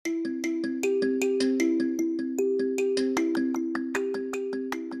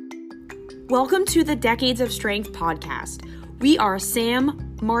Welcome to the Decades of Strength podcast. We are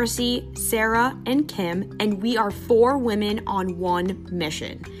Sam, Marcy, Sarah, and Kim, and we are 4 women on one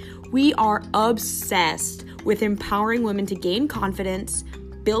mission. We are obsessed with empowering women to gain confidence,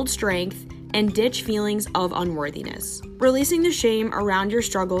 build strength, and ditch feelings of unworthiness. Releasing the shame around your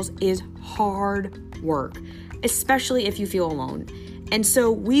struggles is hard work, especially if you feel alone. And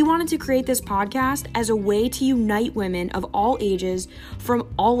so we wanted to create this podcast as a way to unite women of all ages,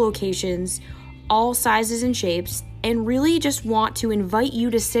 from all locations, all sizes and shapes, and really just want to invite you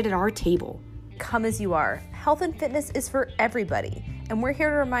to sit at our table. Come as you are. Health and fitness is for everybody. And we're here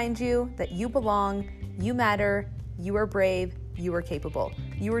to remind you that you belong, you matter, you are brave, you are capable,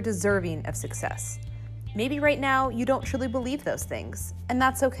 you are deserving of success. Maybe right now you don't truly believe those things, and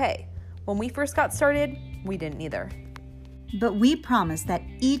that's okay. When we first got started, we didn't either. But we promise that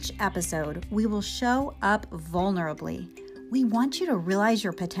each episode we will show up vulnerably. We want you to realize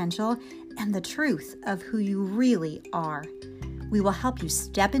your potential and the truth of who you really are. We will help you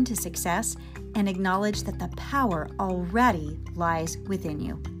step into success and acknowledge that the power already lies within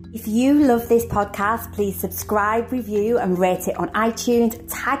you. If you love this podcast, please subscribe, review, and rate it on iTunes.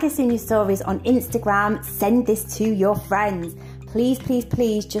 Tag us in your stories on Instagram. Send this to your friends. Please, please,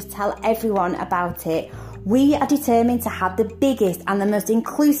 please just tell everyone about it. We are determined to have the biggest and the most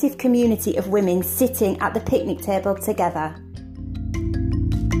inclusive community of women sitting at the picnic table together.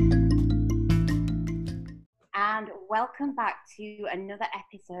 And welcome back to another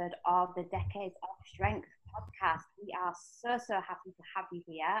episode of the Decades of Strength podcast. We are so happy to have you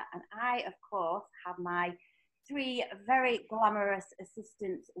here. And I, of course, have my 3 very glamorous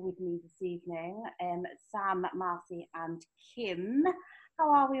assistants with me this evening, Sam, Marcy, and Kim. How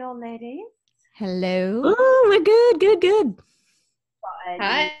are we all, ladies? Hello. Oh, we're good.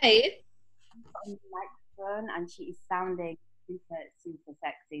 Hi. On the microphone, and she is sounding super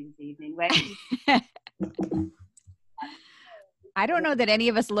sexy this evening. I don't know that any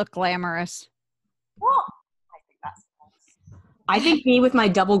of us look glamorous. What? I think that's false. I think me with my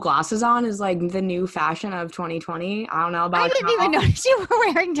double glasses on is like the new fashion of 2020. I don't know about I didn't even notice you were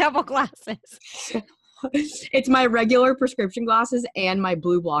wearing double glasses. It's my regular prescription glasses and my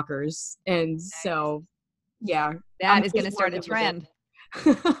blue blockers. And so, yeah. That is going to start a trend.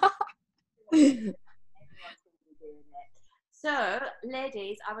 So,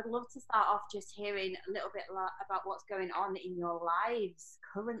 ladies, I would love to start off just hearing a little bit about what's going on in your lives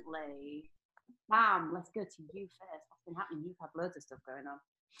currently. Ma'am, let's go to you first. What's been happening? You've had loads of stuff going on.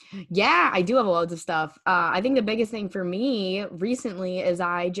 Yeah, I do have loads of stuff. I think the biggest thing for me recently is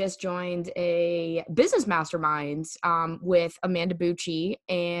I just joined a business mastermind with Amanda Bucci,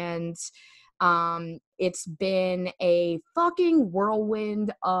 and it's been a fucking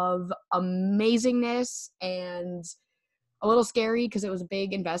whirlwind of amazingness and a little scary because it was a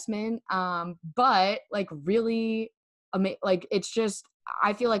big investment, but like really, like it's just,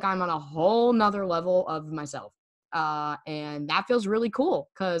 I feel like I'm on a whole nother level of myself. And that feels really cool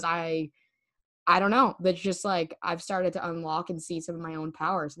because I don't know, that's just like I've started to unlock and see some of my own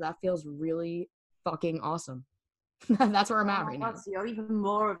power, so that feels really fucking awesome. That's where I'm at right now. So you're even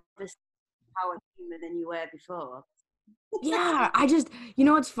more of this power human than you were before. Yeah, I just,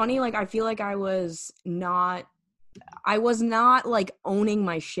 it's funny, like I feel like I was not like owning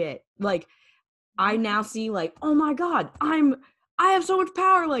my shit. Like I now see like, oh my God, I have so much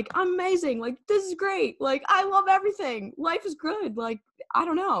power. Like, I'm amazing. Like, this is great. Like, I love everything. Life is good. Like, I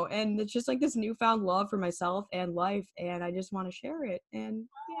don't know. And it's just like this newfound love for myself and life. And I just want to share it. And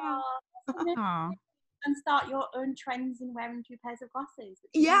yeah. And start your own trends in wearing 2 pairs of glasses.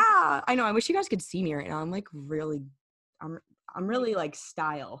 Yeah, I know. I wish you guys could see me right now. I'm like really, I'm really like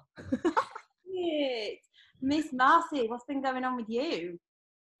style. Good. Miss Marcy, what's been going on with you?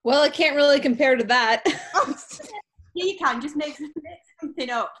 Well, it can't really compare to that. Yeah, you can. Just make something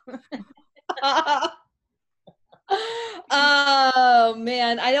up. Oh,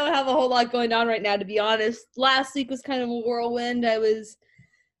 man. I don't have a whole lot going on right now, to be honest. Last week was kind of a whirlwind. I was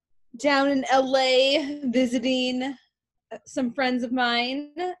down in LA visiting some friends of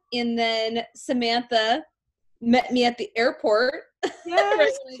mine, and then Samantha met me at the airport right when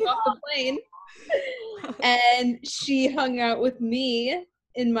I got off the plane. And she hung out with me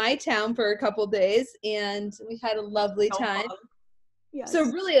in my town for a couple days, and we had a lovely time. Yes. So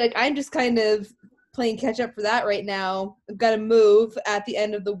really, like, I'm just kind of playing catch up for that right now. I've got to move at the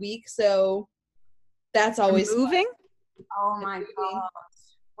end of the week, so that's always moving. Oh my God.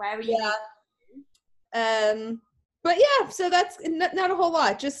 Where are you? Yeah. But yeah, so that's not a whole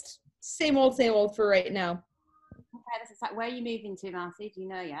lot. Just same old for right now. Okay, where are you moving to, Marcy? Do you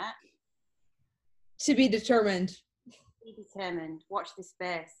know yet? To be determined. Be determined. Watch this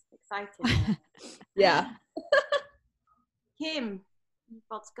space. Exciting. Yeah. Kim,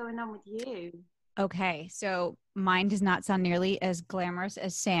 what's going on with you? Okay, so mine does not sound nearly as glamorous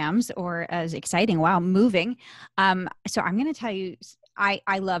as Sam's or as exciting. Wow, moving. So I'm going to tell you,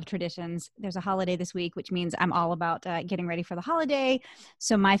 I love traditions. There's a holiday this week, which means I'm all about getting ready for the holiday.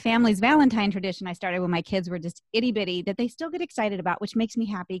 So my family's Valentine tradition I started when my kids were just itty bitty that they still get excited about, which makes me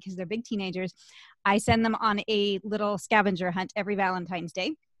happy because they're big teenagers. I send them on a little scavenger hunt every Valentine's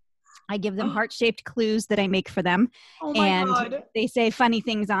Day. I give them heart-shaped clues that I make for them. Oh my and God. they say funny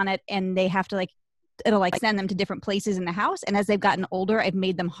things on it, and they have to it'll send them to different places in the house. And as they've gotten older, I've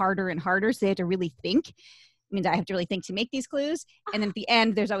made them harder and harder. So they have to really think. It means I have to really think to make these clues. And then at the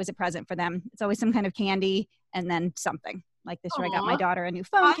end, there's always a present for them. It's always some kind of candy and then something. Like this year, I got my Aw. daughter a new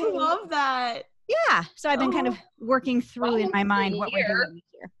phone I case. love that. Yeah. So I've been kind of working through in my mind what we're year. doing this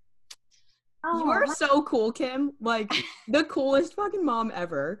year. You are so cool, Kim. Like the coolest fucking mom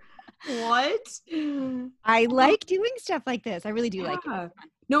ever. What? I like doing stuff like this. I really do like it. Yeah.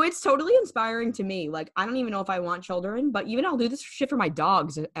 No, it's totally inspiring to me. Like, I don't even know if I want children, but even I'll do this shit for my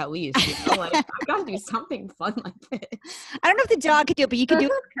dogs at least. You know? Like, I gotta do something fun like this. I don't know if the dog could do it, but you could do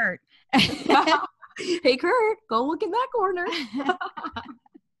it with Kurt. Hey, Kurt, go look in that corner.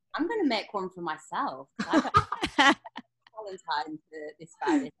 I'm going to make one for myself. I got Valentine's this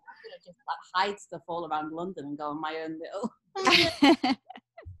Friday. I'm going to just hide stuff all around London and go on my own little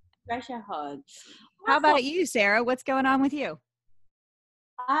treasure hunt. How about you, Sarah? What's going on with you?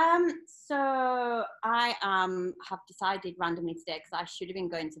 So I have decided randomly today, because I should have been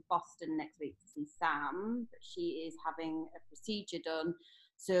going to Boston next week to see Sam, but she is having a procedure done.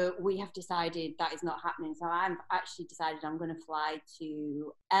 So we have decided that is not happening. So I've actually decided I'm going to fly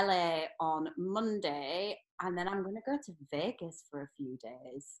to LA on Monday, and then I'm going to go to Vegas for a few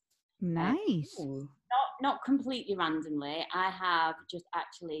days. Nice. Not completely randomly. I have just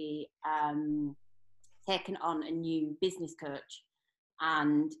actually taken on a new business coach.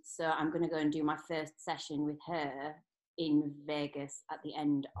 And so I'm going to go and do my first session with her in Vegas at the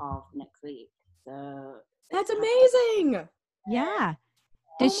end of next week. So That's amazing. Yeah.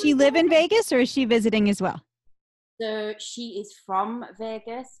 Does she live in Vegas, or is she visiting as well? So she is from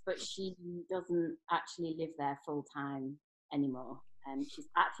Vegas, but she doesn't actually live there full time anymore. She's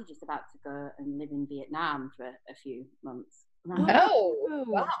actually just about to go and live in Vietnam for a few months. Oh,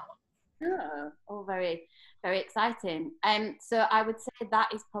 wow. Yeah, all very, very exciting. So I would say that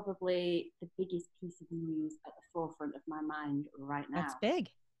is probably the biggest piece of news at the forefront of my mind right now. That's big.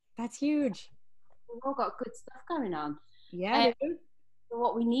 That's huge. We've all got good stuff going on. Yeah, dude. So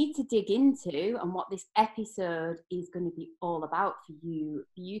what we need to dig into, and what this episode is going to be all about for you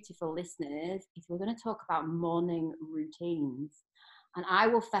beautiful listeners, is we're going to talk about morning routines. And I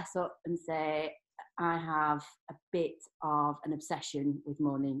will fess up and say I have a bit of an obsession with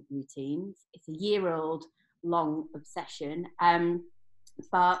morning routines. It's a year-old long obsession.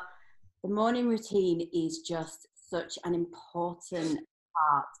 But the morning routine is just such an important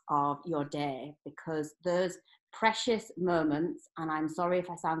part of your day, because those precious moments, and I'm sorry if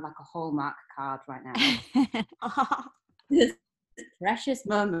I sound like a Hallmark card right now, there's precious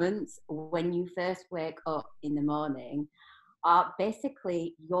moments when you first wake up in the morning are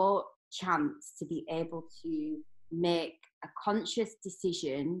basically your chance to be able to make a conscious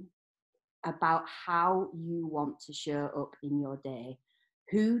decision about how you want to show up in your day.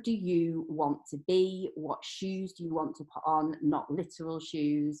 Who do you want to be? What shoes do you want to put on? Not literal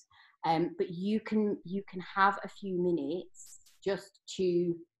shoes, but you can have a few minutes just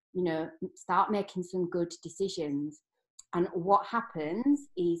to start making some good decisions. And what happens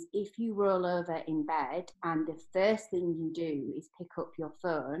is, if you roll over in bed and the first thing you do is pick up your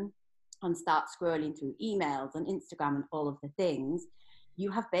phone and start scrolling through emails and Instagram and all of the things, you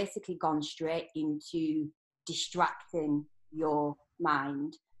have basically gone straight into distracting your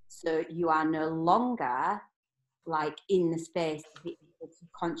mind. So you are no longer in the space to be able to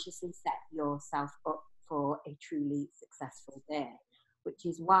consciously set yourself up for a truly successful day, which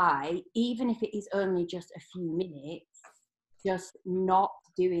is why, even if it is only just a few minutes, just not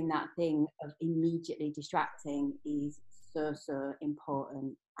doing that thing of immediately distracting is so, so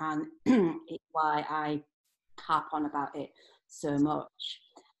important. And it's why I harp on about it so much.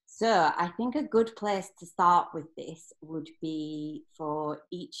 So I think a good place to start with this would be for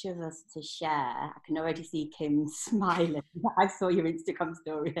each of us to share. I can already see Kim smiling. I saw your Instagram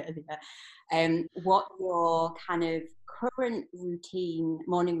story earlier. What your kind of current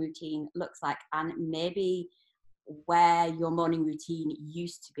morning routine looks like, and maybe where your morning routine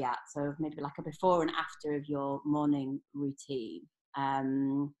used to be at. So maybe like a before and after of your morning routine.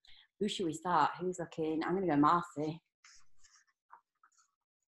 Who should we start? Who's looking? I'm going to go Marcy.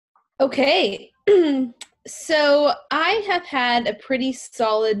 Okay. So I have had a pretty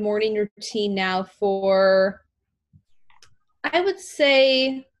solid morning routine now for, I would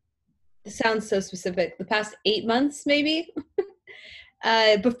say, it sounds so specific, the past 8 months, maybe.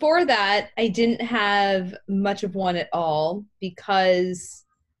 Before that, I didn't have much of one at all because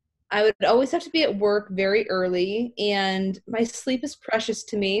I would always have to be at work very early, and my sleep is precious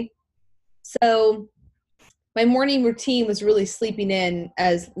to me. So my morning routine was really sleeping in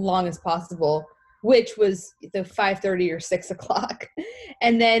as long as possible, which was the 5:30 or 6 o'clock.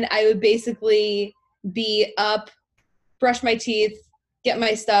 And then I would basically be up, brush my teeth, get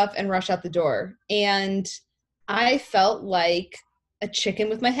my stuff, and rush out the door. And I felt like a chicken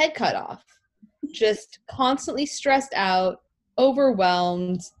with my head cut off, just constantly stressed out,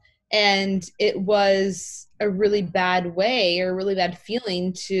 overwhelmed. And it was a really bad way or a really bad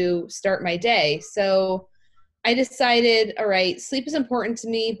feeling to start my day. So I decided, all right, sleep is important to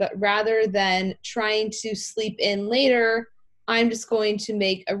me, but rather than trying to sleep in later, I'm just going to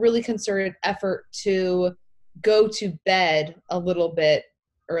make a really concerted effort to go to bed a little bit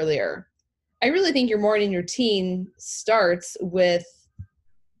earlier. I really think your morning routine starts with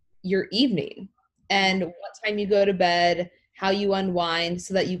your evening and what time you go to bed, how you unwind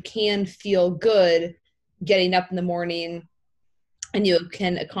so that you can feel good getting up in the morning and you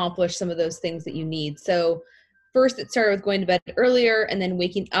can accomplish some of those things that you need. So first it started with going to bed earlier and then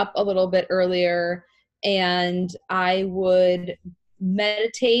waking up a little bit earlier. And I would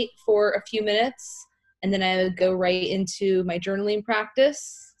meditate for a few minutes and then I would go right into my journaling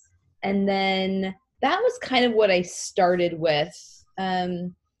practice. And then that was kind of what I started with.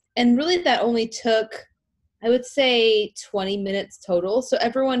 And really that only took, I would say, 20 minutes total. So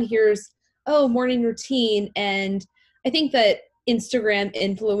everyone hears, oh, morning routine. And I think that Instagram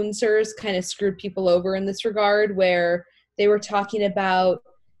influencers kind of screwed people over in this regard, where they were talking about,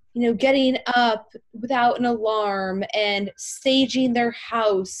 getting up without an alarm and staging their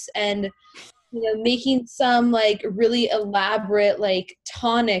house and, making some like really elaborate like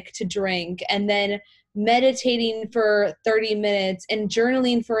tonic to drink and then meditating for 30 minutes and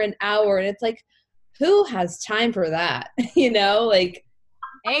journaling for an hour. And it's like, who has time for that? Like,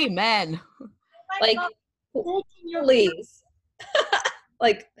 Amen. like, please.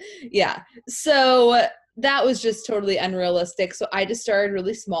 Like, yeah. So that was just totally unrealistic. So I just started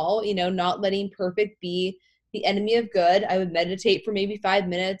really small, not letting perfect be the enemy of good. I would meditate for maybe 5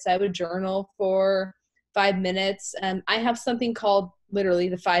 minutes. I would journal for 5 minutes. I have something called literally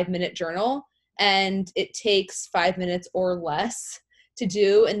the 5-minute journal, and it takes 5 minutes or less to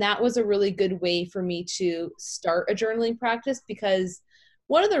do. And that was a really good way for me to start a journaling practice, because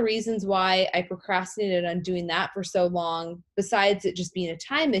one of the reasons why I procrastinated on doing that for so long, besides it just being a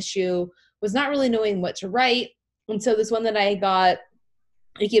time issue, was not really knowing what to write. And so this one that I got,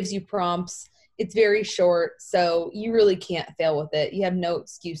 it gives you prompts. It's very short, so you really can't fail with it. You have no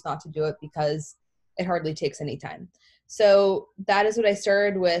excuse not to do it because it hardly takes any time. So that is what I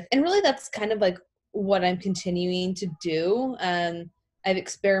started with. And really that's kind of like what I'm continuing to do. I've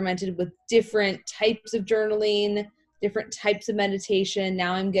experimented with different types of journaling, different types of meditation.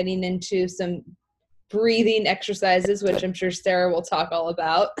 Now I'm getting into some breathing exercises, which I'm sure Sarah will talk all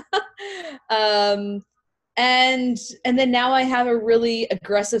about. And then now I have a really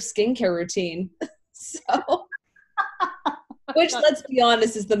aggressive skincare routine. So, which, let's be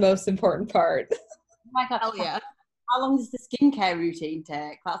honest, is the most important part. Oh my God. Hell yeah. How long does the skincare routine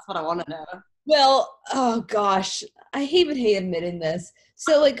take? That's what I want to know. Well, oh gosh, I even hate admitting this.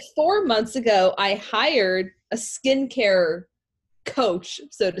 So like 4 months ago, I hired a skincare coach,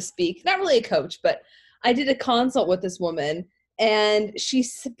 so to speak. Not really a coach, but I did a consult with this woman, and she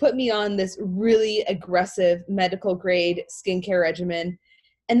put me on this really aggressive medical grade skincare regimen.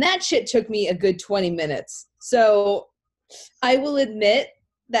 And that shit took me a good 20 minutes. So I will admit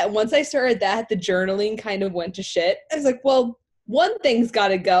that once I started that, the journaling kind of went to shit. I was like, well, one thing's got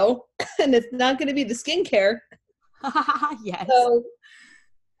to go, and it's not going to be the skincare. Yes. So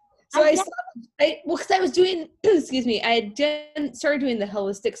because I was doing, excuse me, I started doing the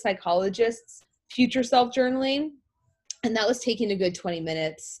holistic psychologist's future self journaling, and that was taking a good 20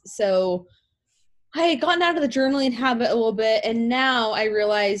 minutes. So I had gotten out of the journaling habit a little bit, and now I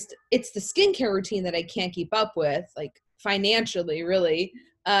realized it's the skincare routine that I can't keep up with, like financially, really.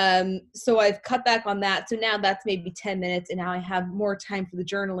 So I've cut back on that. So now that's maybe 10 minutes, and now I have more time for the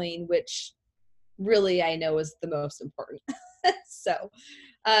journaling, which really I know is the most important. So,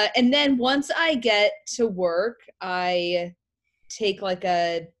 and then once I get to work, I take like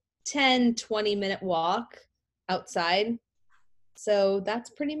a 10, 20 minute walk outside. So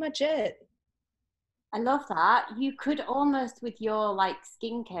that's pretty much it. I love that. You could almost, with your like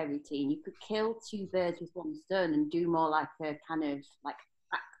skincare routine, you could kill two birds with one stone and do more like a kind of like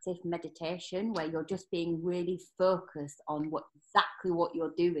active meditation where you're just being really focused on exactly what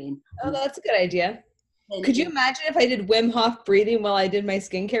you're doing. Oh, that's a good idea. Could you imagine if I did Wim Hof breathing while I did my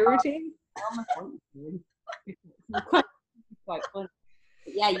skincare routine? Quite fun. But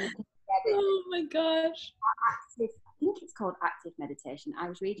yeah, you can get it. Oh my gosh. I think it's called active meditation. I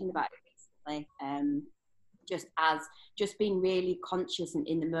was reading about it recently. Just being really conscious and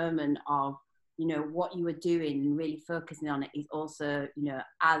in the moment of, you know, what you are doing and really focusing on it is also, you know,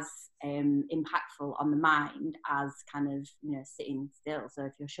 as impactful on the mind as kind of, you know, sitting still. So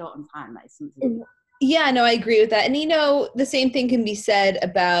if you're short on time, that is something. Yeah, no, I agree with that. And, you know, the same thing can be said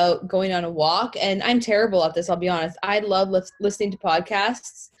about going on a walk. And I'm terrible at this, I'll be honest. I love listening to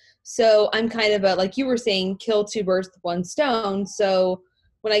podcasts. So I'm kind of like you were saying, kill two birds with one stone. So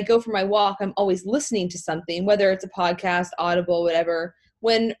when I go for my walk, I'm always listening to something, whether it's a podcast, Audible, whatever,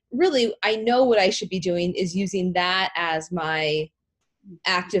 when really I know what I should be doing is using that as my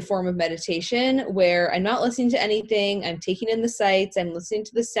active form of meditation, where I'm not listening to anything. I'm taking in the sights. I'm listening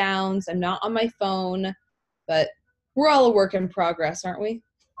to the sounds. I'm not on my phone, but we're all a work in progress, aren't we?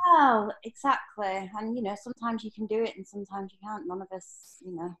 Oh, exactly. And, you know, sometimes you can do it and sometimes you can't. None of us,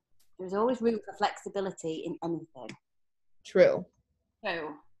 you know, there's always room for flexibility in anything. True. So,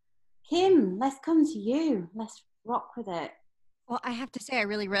 Kim, let's come to you. Let's rock with it. Well, I have to say, I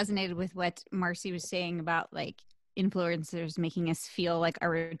really resonated with what Marcy was saying about like influencers making us feel like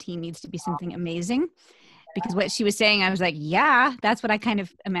our routine needs to be something amazing. Because what she was saying, I was like, yeah, that's what I kind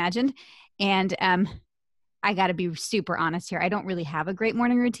of imagined. And I got to be super honest here. I don't really have a great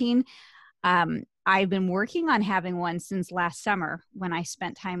morning routine. I've been working on having one since last summer when I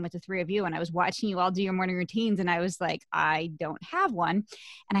spent time with the three of you and I was watching you all do your morning routines and I was like, I don't have one.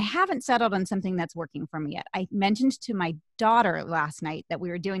 And I haven't settled on something that's working for me yet. I mentioned to my daughter last night that we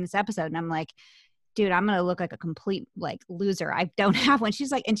were doing this episode and I'm like, dude, I'm going to look like a complete like loser. I don't have one.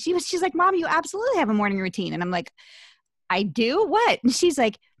 She's like, and she's like, Mom, you absolutely have a morning routine. And I'm like, I do? What? And she's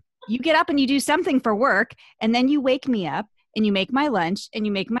like, you get up and you do something for work and then you wake me up and you make my lunch and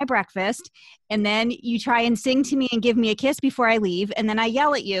you make my breakfast and then you try and sing to me and give me a kiss before I leave and then I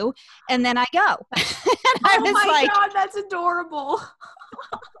yell at you and then I go. And I was like, God, that's adorable.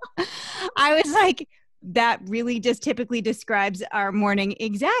 I was like, that really just typically describes our morning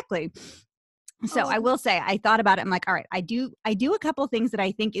exactly. So I will say, I thought about it. I'm like, all right, I do a couple things that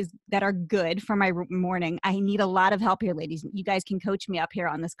I think that are good for my morning. I need a lot of help here, ladies. You guys can coach me up here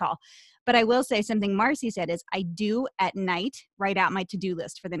on this call. But I will say something Marcy said is I do at night write out my to-do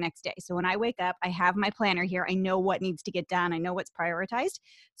list for the next day. So when I wake up, I have my planner here. I know what needs to get done. I know what's prioritized.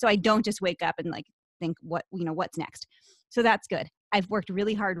 So I don't just wake up and like think what's next. So that's good. I've worked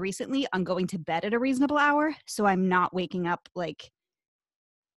really hard recently on going to bed at a reasonable hour. So I'm not waking up like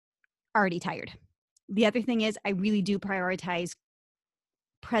already tired. The other thing is I really do prioritize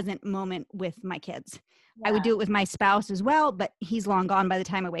present moment with my kids. Yeah. I would do it with my spouse as well, but he's long gone by the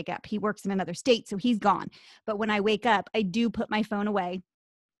time I wake up. He works in another state, so he's gone. But when I wake up, I do put my phone away.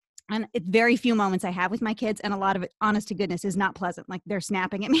 And it's very few moments I have with my kids, and a lot of it, honest to goodness, is not pleasant. Like they're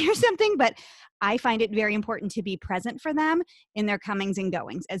snapping at me or something, but I find it very important to be present for them in their comings and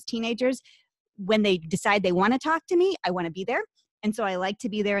goings. As teenagers, when they decide they want to talk to me, I want to be there. And so I like to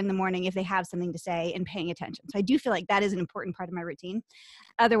be there in the morning if they have something to say and paying attention. So I do feel like that is an important part of my routine.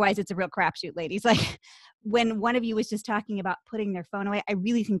 Otherwise, it's a real crapshoot, ladies. Like when one of you was just talking about putting their phone away, I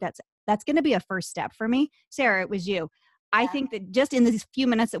really think that's going to be a first step for me. Sarah, it was you. I think that just in these few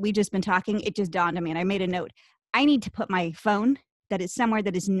minutes that we've just been talking, it just dawned on me and I made a note. I need to put my phone that is somewhere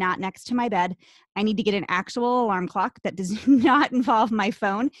that is not next to my bed. I need to get an actual alarm clock that does not involve my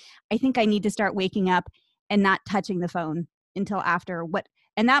phone. I think I need to start waking up and not touching the phone until after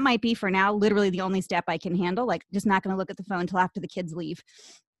and that might be for now literally the only step I can handle, like just not going to look at the phone until after the kids leave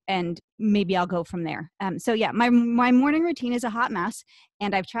and maybe I'll go from there. So yeah, my morning routine is a hot mess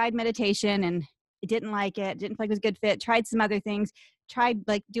and I've tried meditation and I didn't like it, didn't feel like it was a good fit, tried some other things, tried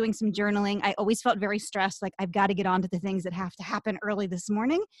like doing some journaling. I always felt very stressed, like I've got to get on to the things that have to happen early this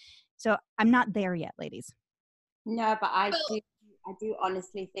morning. So I'm not there yet, ladies. No, but I do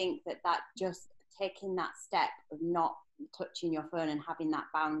honestly think that just taking that step of not touching your phone and having that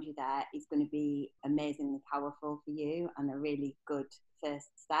boundary there is going to be amazingly powerful for you and a really good first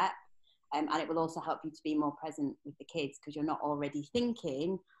step. And it will also help you to be more present with the kids because you're not already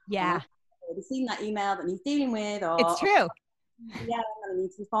thinking, yeah, I've already seen that email that he's dealing with, or it's true. Yeah, I'm going to need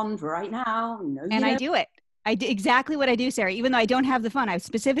to respond right now. No, and I do it. I did exactly what I do, Sarah. Even though I don't have the phone, I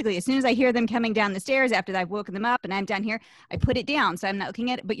specifically, as soon as I hear them coming down the stairs after I've woken them up and I'm down here, I put it down. So I'm not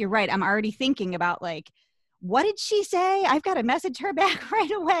looking at it. But you're right. I'm already thinking about like, what did she say? I've got to message her back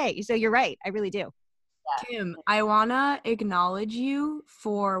right away. So you're right. I really do. Kim, I want to acknowledge you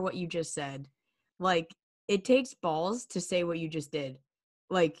for what you just said. Like, it takes balls to say what you just did.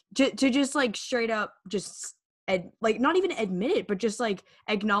 Like, to just, like, straight up just, like, not even admit it, but just, like,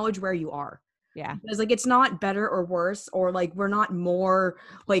 acknowledge where you are. Yeah. Because, like, it's not better or worse, or, like, we're not more,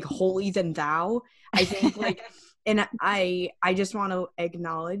 like, holy than thou. I think, like, and I just want to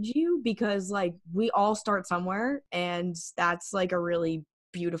acknowledge you because, like, we all start somewhere, and that's, like, a really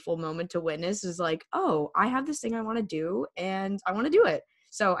beautiful moment to witness is like, oh, I have this thing I want to do, and I want to do it.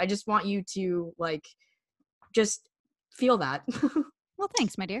 So I just want you to, like, just feel that. Well,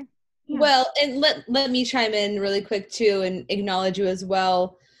 thanks, my dear. Yeah. Well, and let me chime in really quick too and acknowledge you as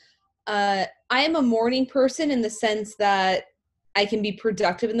well. I am a morning person in the sense that I can be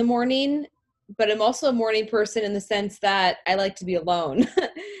productive in the morning, but I'm also a morning person in the sense that I like to be alone.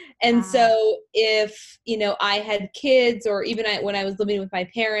 And so if, you know, I had kids or even when I was living with my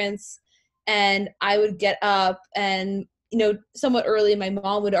parents and I would get up and, you know, somewhat early, my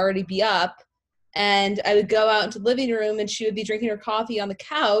mom would already be up and I would go out into the living room and she would be drinking her coffee on the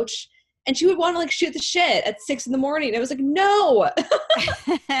couch and she would want to like shoot the shit at 6 a.m. I was like, no.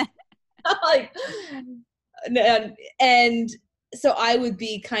 Like, and so I would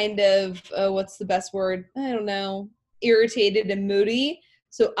be kind of, what's the best word? I don't know, irritated and moody.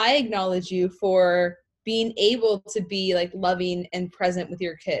 So I acknowledge you for being able to be like loving and present with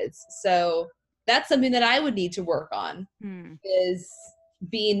your kids. So that's something that I would need to work on is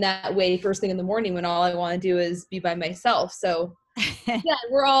being that way first thing in the morning when all I want to do is be by myself. So yeah,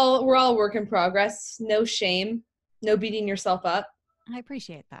 we're all work in progress. No shame, no beating yourself up. I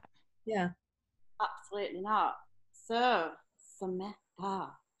appreciate that. Yeah. Absolutely not. So,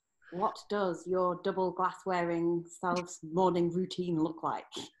 Samantha, what does your double glass wearing self's morning routine look like?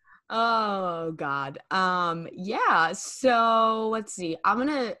 Oh God. Yeah, so let's see. I'm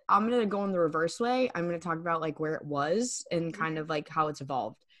gonna go in the reverse way. I'm gonna talk about like where it was and kind of like how it's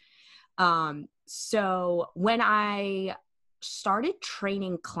evolved. So when I started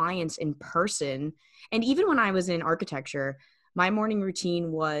training clients in person, and even when I was in architecture, my morning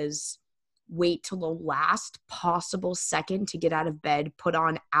routine was wait till the last possible second to get out of bed, put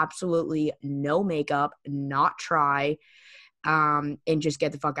on absolutely no makeup, not try, and just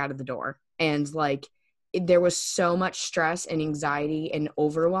get the fuck out of the door. And like, there was so much stress and anxiety and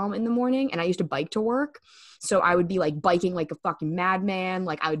overwhelm in the morning. And I used to bike to work. So I would be like biking like a fucking madman.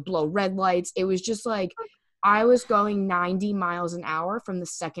 Like I would blow red lights. It was just like, I was going 90 miles an hour from the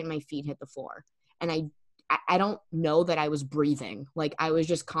second my feet hit the floor. And I don't know that I was breathing. Like I was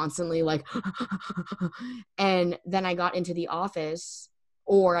just constantly like, and then I got into the office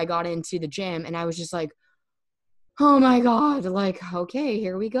or I got into the gym and I was just like, oh my God, like, okay,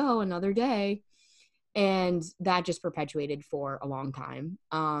 here we go, another day. And that just perpetuated for a long time.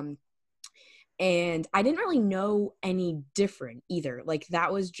 And I didn't really know any different either. Like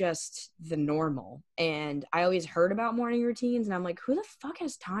that was just the normal. And I always heard about morning routines and I'm like, who the fuck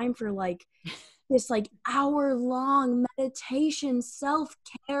has time for like this like hour-long meditation,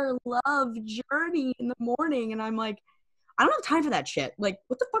 self-care, love journey in the morning? And I'm like, I don't have time for that shit. Like,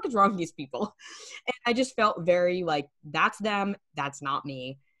 what the fuck is wrong with these people? And I just felt very like, that's them, that's not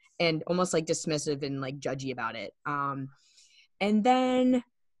me. And almost like dismissive and like judgy about it. And then,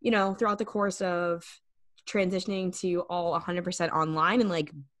 you know, throughout the course of transitioning to all 100% online and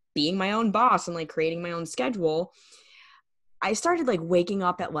like being my own boss and like creating my own schedule, I started like waking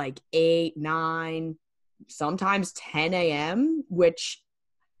up at like 8, 9, sometimes 10 a.m., which,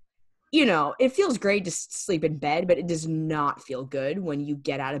 you know, it feels great to sleep in bed, but it does not feel good when you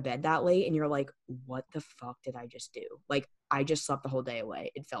get out of bed that late and you're like, what the fuck did I just do? Like, I just slept the whole day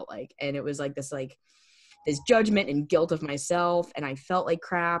away, it felt like. And it was like this judgment and guilt of myself, and I felt like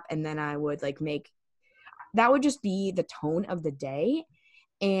crap. And then I would like that would just be the tone of the day.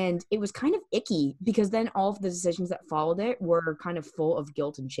 And it was kind of icky because then all of the decisions that followed it were kind of full of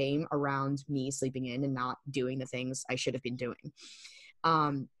guilt and shame around me sleeping in and not doing the things I should have been doing.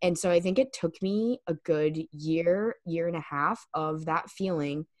 And so I think it took me a good year and a half of that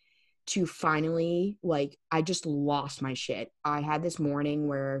feeling to finally, like, I just lost my shit. I had this morning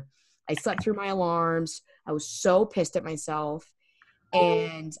where I slept through my alarms. I was so pissed at myself.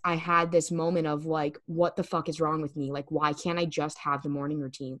 And I had this moment of like, what the fuck is wrong with me? Like, why can't I just have the morning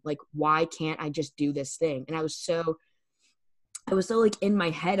routine? Like, why can't I just do this thing? And I was so like in my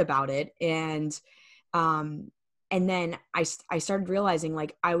head about it. And then I started realizing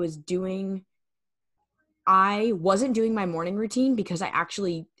like I was doing I wasn't doing my morning routine because I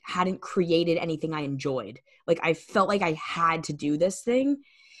actually hadn't created anything I enjoyed. Like I felt like I had to do this thing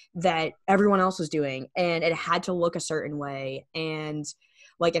that everyone else was doing, and it had to look a certain way, and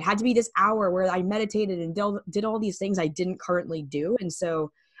like it had to be this hour where I meditated and did all these things I didn't currently do. And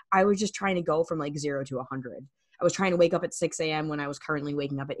so I was just trying to go from like 0 to 100. I was trying to wake up at 6 a.m. when I was currently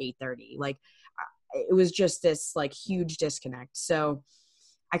waking up at 8:30. Like it was just this like huge disconnect. So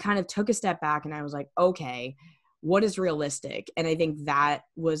I kind of took a step back and I was like, okay, what is realistic? And I think that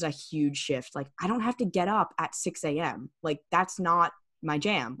was a huge shift. Like, I don't have to get up at 6 a.m. Like, that's not my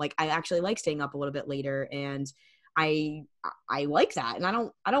jam. Like, I actually like staying up a little bit later, and I like that. And I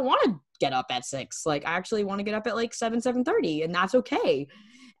don't want to get up at 6. Like, I actually want to get up at like 7:30, and that's okay.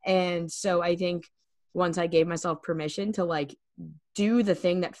 And so I think once I gave myself permission to like do the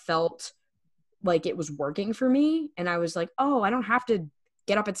thing that felt like it was working for me, and I was like, oh, I don't have to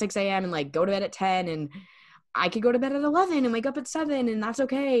get up at 6 a.m. and like go to bed at 10, and I could go to bed at 11 and wake up at 7, and that's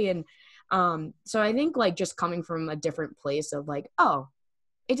okay. And so I think like just coming from a different place of like, oh,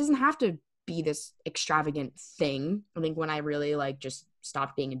 it doesn't have to be this extravagant thing. I think when I really like just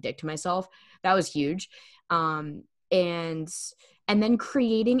stopped being a dick to myself, that was huge. And then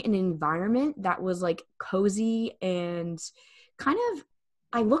creating an environment that was like cozy and kind of,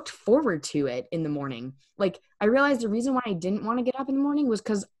 I looked forward to it in the morning. Like I realized the reason why I didn't want to get up in the morning was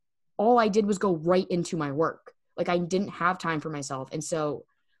because all I did was go right into my work. Like I didn't have time for myself. And so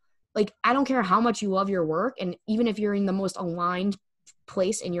like, I don't care how much you love your work. And even if you're in the most aligned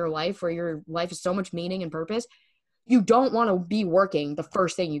place in your life where your life is so much meaning and purpose, you don't want to be working the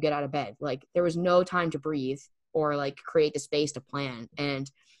first thing you get out of bed. Like there was no time to breathe or like create the space to plan. And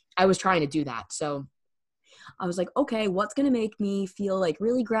I was trying to do that. So I was like, okay, what's going to make me feel like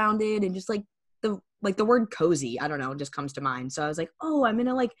really grounded and just like the word cozy, I don't know, just comes to mind. So I was like, oh, I'm going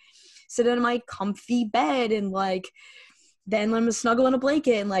to like sit in my comfy bed and like, then I'm going to snuggle in a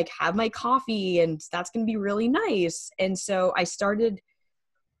blanket and like have my coffee, and that's going to be really nice. And so I started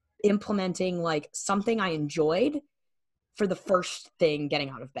implementing like something I enjoyed for the first thing getting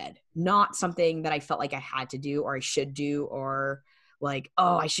out of bed, not something that I felt like I had to do or I should do or like,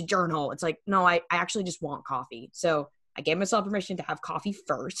 oh, I should journal. It's like, no, I actually just want coffee. So I gave myself permission to have coffee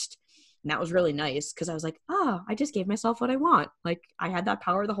first. And that was really nice because I was like, oh, I just gave myself what I want. Like I had that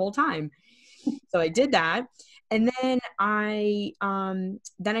power the whole time. So I did that. And then I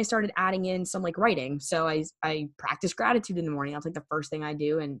started adding in some like writing. So I practiced gratitude in the morning. That's like the first thing I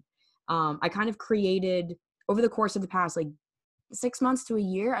do. And I kind of created over the course of the past like 6 months to a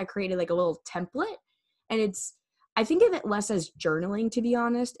year, I created like a little template, and I think of it less as journaling, to be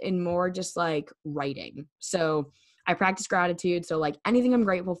honest, and more just like writing. So I practice gratitude. So like anything I'm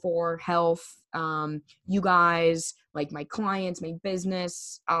grateful for, health, you guys, like my clients, my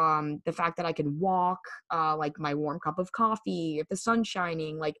business, the fact that I can walk, like my warm cup of coffee, if the sun's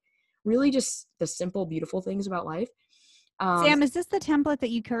shining, like really just the simple, beautiful things about life. Sam, is this the template that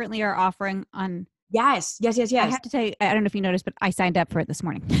you currently are offering on? Yes. I have to tell you, I don't know if you noticed, but I signed up for it this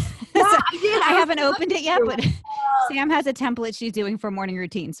morning. Yeah, I did. I haven't opened it yet, but Sam has a template she's doing for morning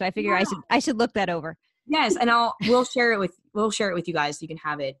routine. So I figure I should look that over. Yes, and we'll share it with you guys so you can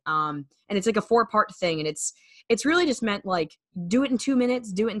have it. And it's like a 4-part thing, and it's really just meant like do it in 2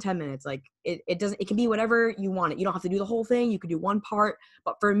 minutes, do it in 10 minutes. Like it can be whatever you want it. You don't have to do the whole thing. You could do one part.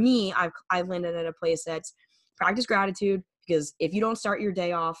 But for me, I've landed at a place that's practice gratitude, because if you don't start your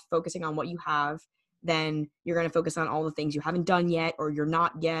day off focusing on what you have, then you're going to focus on all the things you haven't done yet, or you're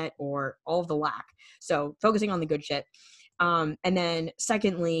not yet, or all of the lack. So focusing on the good shit. And then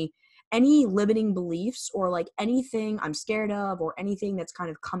secondly, any limiting beliefs or like anything I'm scared of or anything that's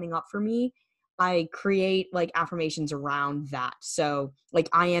kind of coming up for me, I create like affirmations around that. So like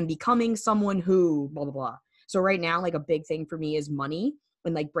I am becoming someone who blah, blah, blah. So right now, like a big thing for me is money,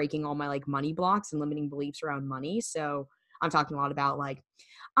 and like breaking all my like money blocks and limiting beliefs around money. So I'm talking a lot about like,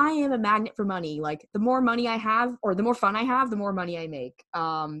 I am a magnet for money. Like the more money I have or the more fun I have, the more money I make.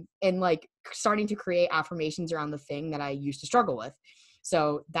 And like starting to create affirmations around the thing that I used to struggle with.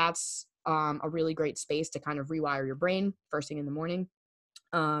 So that's a really great space to kind of rewire your brain first thing in the morning.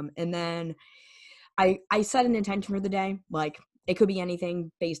 And then I set an intention for the day. Like it could be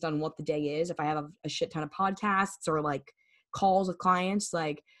anything based on what the day is. If I have a shit ton of podcasts or like calls with clients,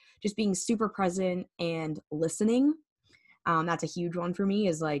 like just being super present and listening. That's a huge one for me,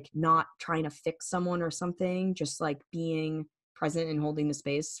 is like not trying to fix someone or something, just like being present and holding the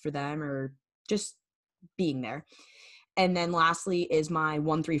space for them, or just being there. And then lastly is my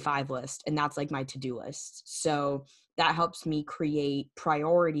 1-3-5 list. And that's like my to-do list. So that helps me create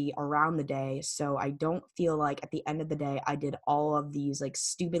priority around the day. So I don't feel like at the end of the day, I did all of these like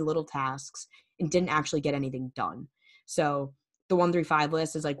stupid little tasks didn't actually get anything done. So the 1-3-5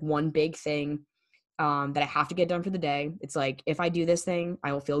 list is like one big thing that I have to get done for the day. It's like, if I do this thing,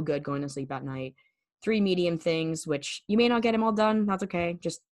 I will feel good going to sleep at night. 3 medium things, which you may not get them all done. That's okay.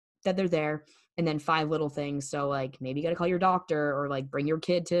 Just that they're there. And then 5 little things. So like maybe you got to call your doctor, or like bring your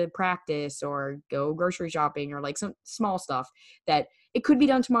kid to practice, or go grocery shopping, or like some small stuff that it could be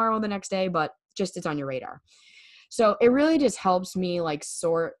done tomorrow or the next day, but just it's on your radar. So it really just helps me like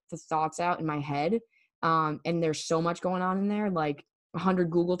sort the thoughts out in my head. And there's so much going on in there, like 100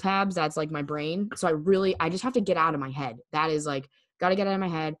 Google tabs. That's like my brain. So I just have to get out of my head. That is like, got to get out of my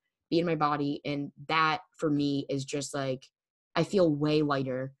head, be in my body. And that for me is just like, I feel way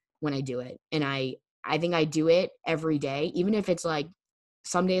lighter when I do it. And I think I do it every day, even if it's like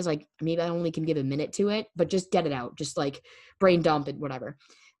some days, like maybe I only can give a minute to it, but just get it out, just like brain dump it, whatever.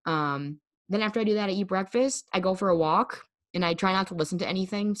 Then after I do that, I eat breakfast, I go for a walk, and I try not to listen to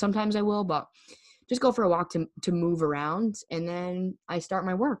anything. Sometimes I will, but just go for a walk to move around. And then I start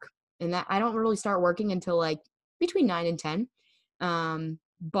my work, and that I don't really start working until like between 9 and 10.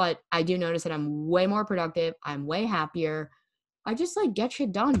 But I do notice that I'm way more productive. I'm way happier. I just like get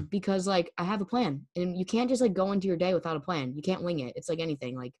shit done because like I have a plan, and you can't just like go into your day without a plan. You can't wing it. It's like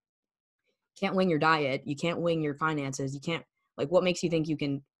anything, like you can't wing your diet. You can't wing your finances. You can't, like, what makes you think you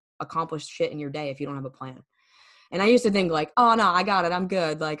can accomplish shit in your day if you don't have a plan? And I used to think like, oh no, I got it. I'm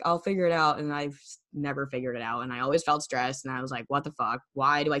good. Like I'll figure it out. And I've never figured it out. And I always felt stressed, and I was like, what the fuck?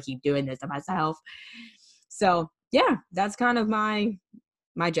 Why do I keep doing this to myself? So yeah, that's kind of my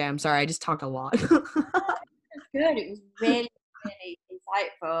jam. Sorry, I just talked a lot. Good. It was really, really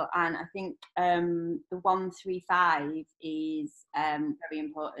insightful, and I think the 1-3-5 is very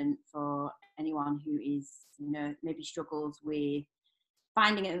important for anyone who is, maybe struggles with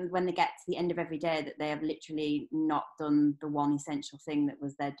finding it when they get to the end of every day that they have literally not done the one essential thing that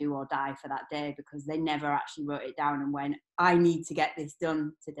was their do or die for that day, because they never actually wrote it down and went, I need to get this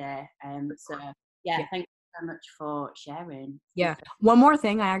done today. So yeah, thank you so much for sharing. Yeah. One more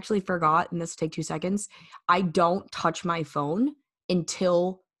thing I actually forgot, and this will take 2 seconds. I don't touch my phone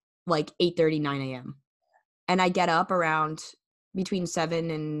until like 8:30, 9 a.m. And I get up around between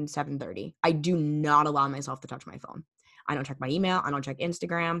 7 and 7:30. I do not allow myself to touch my phone. I don't check my email. I don't check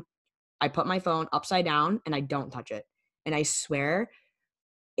Instagram. I put my phone upside down and I don't touch it. And I swear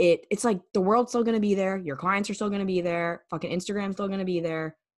it's like the world's still going to be there. Your clients are still going to be there. Fucking Instagram's still going to be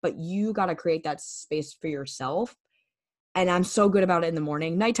there. But you got to create that space for yourself. And I'm so good about it in the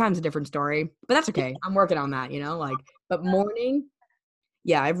morning. Nighttime's a different story, but that's okay. I'm working on that, but morning,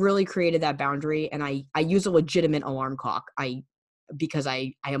 yeah, I've really created that boundary. And I use a legitimate alarm clock. Because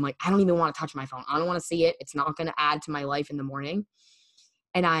I am like, I don't even want to touch my phone. I don't want to see it. It's not going to add to my life in the morning.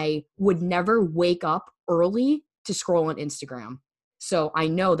 And I would never wake up early to scroll on Instagram. So I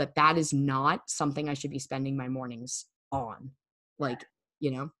know that is not something I should be spending my mornings on,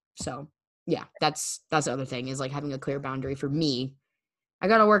 so yeah, that's the other thing, is like having a clear boundary for me. I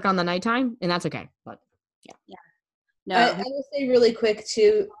got to work on the nighttime, and that's okay. But yeah. No, I will say really quick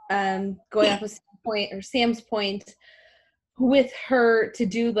too, going off of Sam's point, with her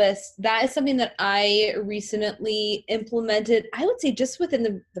to-do list, that is something that I recently implemented, I would say just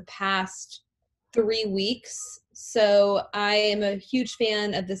within the past 3 weeks. So I am a huge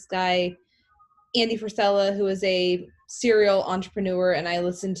fan of this guy, Andy Frisella, who is a serial entrepreneur, and I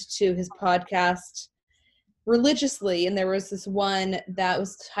listened to his podcast religiously. And there was this one that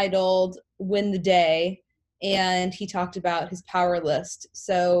was titled Win the Day, and he talked about his power list.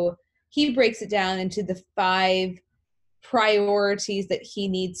 So he breaks it down into the 5 priorities that he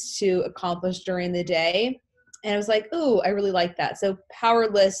needs to accomplish during the day. And I was like, oh, I really like that. So power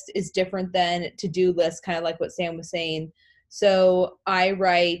list is different than to-do list, kind of like what Sam was saying. So I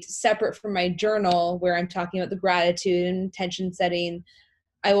write separate from my journal where I'm talking about the gratitude and intention setting.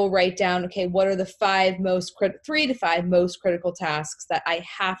 I will write down, okay, what are the 3 to 5 most critical tasks that I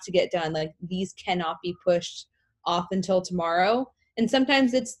have to get done? Like, these cannot be pushed off until tomorrow. And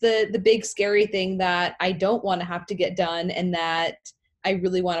sometimes it's the big scary thing that I don't want to have to get done and that I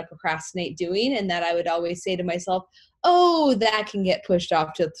really want to procrastinate doing, and that I would always say to myself, oh, that can get pushed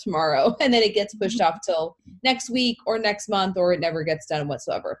off till tomorrow. And then it gets pushed off till next week or next month, or it never gets done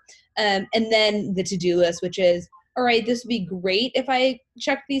whatsoever. And then the to-do list, which is, all right, this would be great if I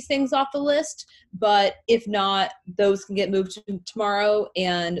check these things off the list, but if not, those can get moved to tomorrow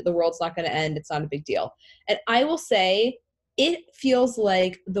and the world's not going to end. It's not a big deal. And I will say, it feels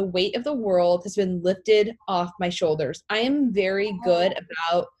like the weight of the world has been lifted off my shoulders. I am very good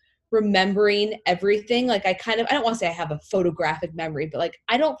about remembering everything. Like, I don't want to say I have a photographic memory, but like,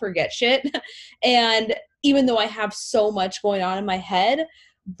 I don't forget shit. And even though I have so much going on in my head,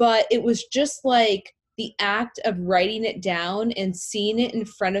 but it was just like the act of writing it down and seeing it in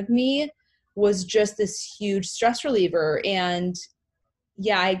front of me was just this huge stress reliever. And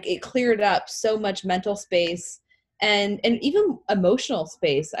yeah, it cleared up so much mental space and even emotional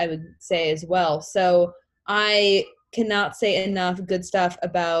space, I would say as well. So I cannot say enough good stuff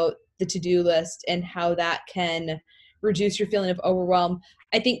about the to-do list and how that can reduce your feeling of overwhelm.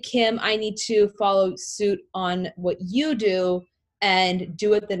 I think, Kim, I need to follow suit on what you do and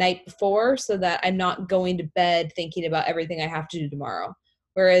do it the night before so that I'm not going to bed thinking about everything I have to do tomorrow.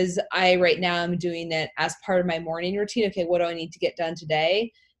 Whereas I right now I'm doing it as part of my morning routine. Okay, what do I need to get done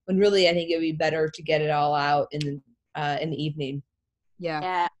today? When really I think it would be better to get it all out in the evening.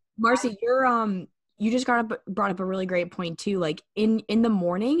 Yeah. Marcy, you just brought up a really great point too. Like in the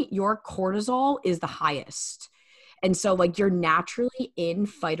morning, your cortisol is the highest. And so like you're naturally in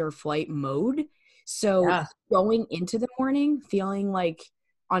fight or flight mode. So going into the morning feeling like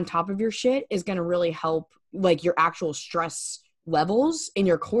on top of your shit is going to really help like your actual stress levels and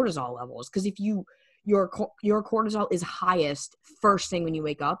your cortisol levels. Because if your cortisol is highest first thing when you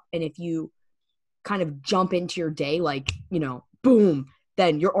wake up, and if you kind of jump into your day like, boom,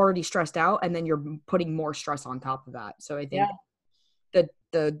 then you're already stressed out, and then you're putting more stress on top of that. So I think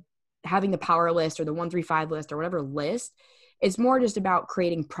the having the power list or the 1-3-5 list or whatever list, it's more just about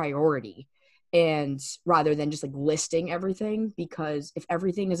creating priority, and rather than just like listing everything, because if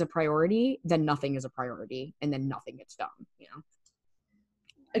everything is a priority, then nothing is a priority, and then nothing gets done.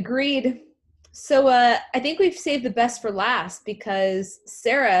 Agreed. So I think we've saved the best for last, because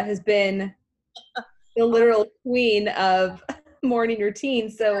Sarah has been the literal queen of morning routine.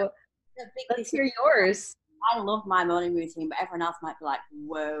 So let's hear yours. I love my morning routine, but everyone else might be like,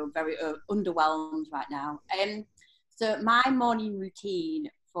 whoa, very underwhelmed right now. So my morning routine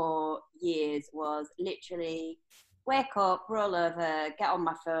for years was literally wake up, roll over, get on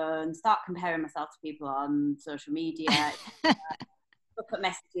my phone, start comparing myself to people on social media, look at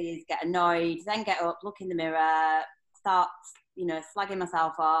messages, get annoyed, then get up, look in the mirror, start, slagging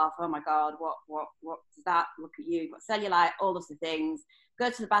myself off. Oh my God, what does that? Look at you, got cellulite, all of the things. Go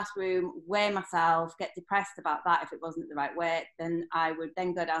to the bathroom, weigh myself, get depressed about that if it wasn't the right weight. Then I would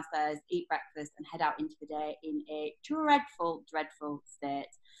then go downstairs, eat breakfast, and head out into the day in a dreadful, dreadful state.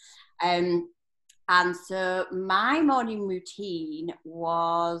 And so my morning routine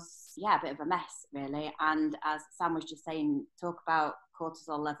was, a bit of a mess, really. And as Sam was just saying, talk about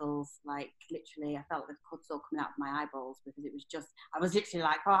cortisol levels, like literally I felt the cortisol coming out of my eyeballs, because I was literally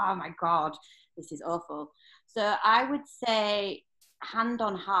like, oh my God, this is awful. So I would say, hand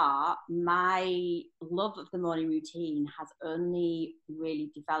on heart, my love of the morning routine has only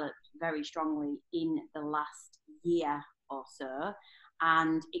really developed very strongly in the last year or so.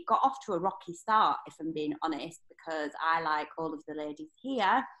 And it got off to a rocky start, if I'm being honest, because I, like all of the ladies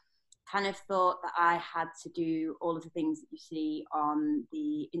here, kind of thought that I had to do all of the things that you see on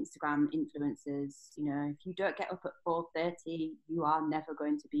the Instagram influencers. If you don't get up at 4:30, you are never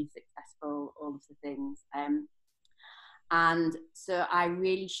going to be successful, all of the things. And so I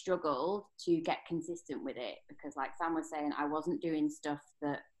really struggled to get consistent with it, because like Sam was saying, I wasn't doing stuff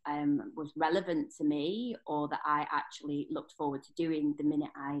that was relevant to me, or that I actually looked forward to doing the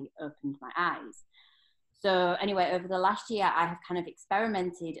minute I opened my eyes. So anyway, over the last year, I have kind of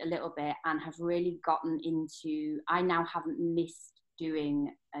experimented a little bit and have really gotten into, I now haven't missed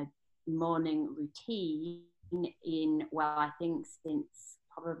doing a morning routine I think since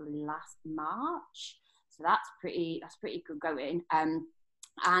probably last March. So that's pretty good going.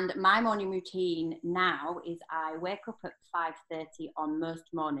 And my morning routine now is I wake up at 5:30 on most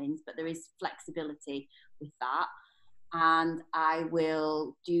mornings, but there is flexibility with that. And I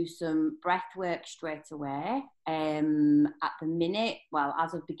will do some breath work straight away. At the minute,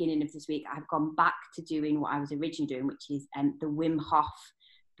 as of the beginning of this week, I've gone back to doing what I was originally doing, which is the Wim Hof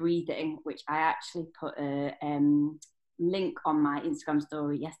breathing, which I actually put a link on my Instagram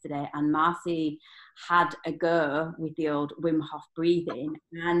story yesterday, and Marcy had a go with the old Wim Hof breathing,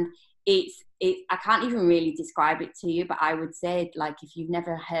 and I can't even really describe it to you, but I would say, like, if you've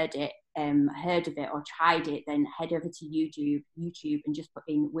never heard of it or tried it, then head over to YouTube and just put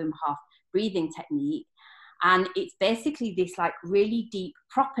in Wim Hof breathing technique. And it's basically this like really deep,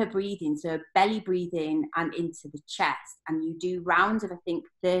 proper breathing, so belly breathing and into the chest. And you do rounds of, I think,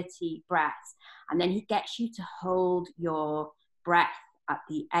 30 breaths. And then he gets you to hold your breath at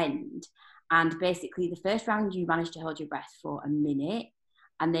the end. And basically the first round, you manage to hold your breath for a minute.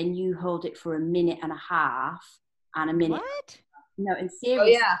 And then you hold it for a minute and a half and a minute. What? No, in serious. Oh,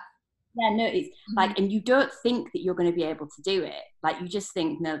 yeah. Yeah, no, it's like, and you don't think that you're going to be able to do it. Like, you just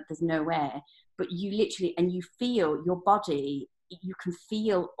think, no, there's no way. But you literally, and you feel your body you can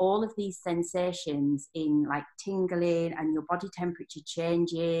feel all of these sensations in like tingling, and your body temperature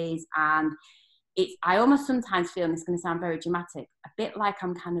changes, and I almost sometimes feel, and it's going to sound very dramatic, a bit like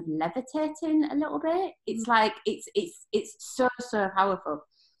I'm kind of levitating a little bit. It's like it's so powerful.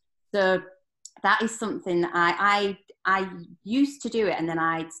 So that is something that I used to do it, and then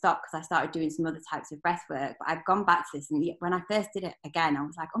I stopped because I started doing some other types of breath work. But I've gone back to this, and when I first did it again, I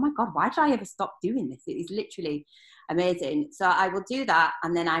was like, oh my God, why did I ever stop doing this? It is literally amazing. So I will do that,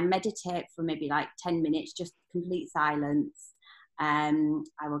 and then I meditate for maybe like 10 minutes, just complete silence. I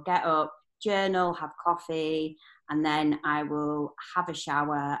will get up, journal, have coffee, and then I will have a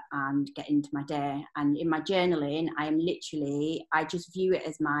shower and get into my day. And in my journaling, I just view it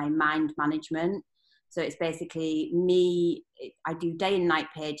as my mind management. So it's basically me. I do day and night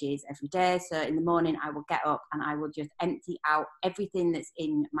pages every day. So in the morning, I will get up and I will just empty out everything that's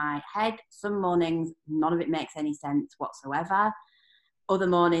in my head. Some mornings, none of it makes any sense whatsoever. Other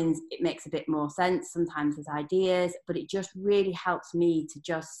mornings, it makes a bit more sense. Sometimes there's ideas, but it just really helps me to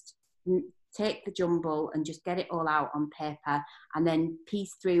just take the jumble and just get it all out on paper, and then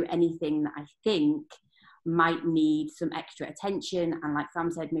piece through anything that I think might need some extra attention. And like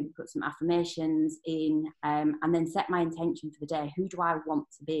Sam said, maybe put some affirmations in, and then set my intention for the day. Who do I want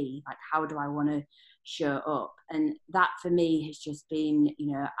to be? Like, how do I want to show up? And that for me has just been,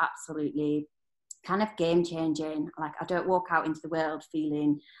 absolutely kind of game changing. Like, I don't walk out into the world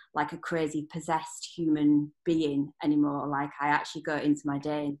feeling like a crazy possessed human being anymore. Like, I actually go into my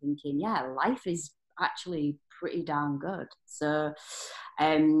day and thinking, yeah, life is actually pretty darn good. So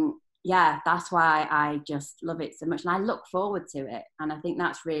yeah, that's why I just love it so much, and I look forward to it, and I think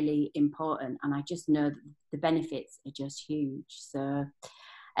that's really important, and I just know that the benefits are just huge. So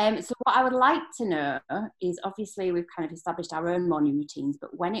so what I would like to know is, obviously we've kind of established our own morning routines,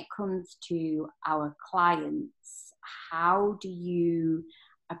 but when it comes to our clients, how do you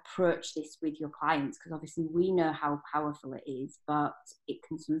approach this with your clients? Because obviously we know how powerful it is, but it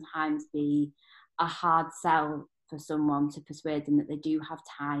can sometimes be a hard sell for someone to persuade them that they do have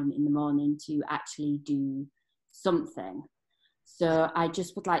time in the morning to actually do something. So I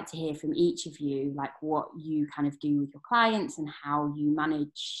just would like to hear from each of you, like what you kind of do with your clients and how you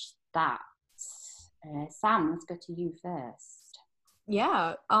manage that. Sam, let's go to you first.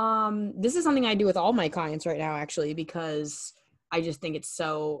 Yeah, this is something I do with all my clients right now, actually, because I just think it's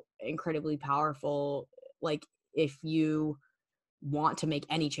so incredibly powerful. Like, if you want to make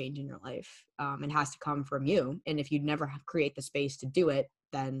any change in your life, it has to come from you. And if you never create the space to do it,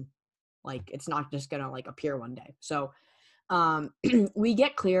 then like it's not just gonna like appear one day. So we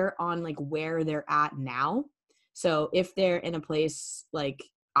get clear on like where they're at now. So if they're in a place like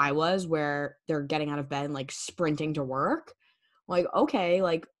I was, where they're getting out of bed and like sprinting to work, like, okay,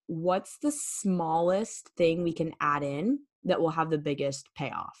 like what's the smallest thing we can add in that will have the biggest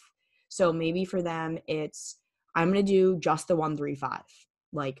payoff? So maybe for them, it's, I'm going to do just the 1-3-5.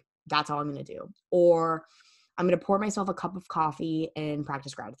 Like, that's all I'm going to do. Or I'm going to pour myself a cup of coffee and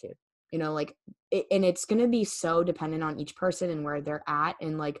practice gratitude. Like, and it's going to be so dependent on each person and where they're at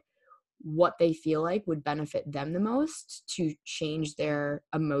and like what they feel like would benefit them the most to change their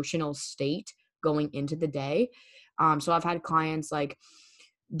emotional state going into the day. So I've had clients like,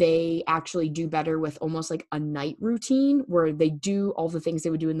 they actually do better with almost like a night routine where they do all the things they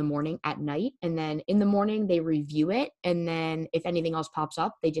would do in the morning at night. And then in the morning they review it. And then if anything else pops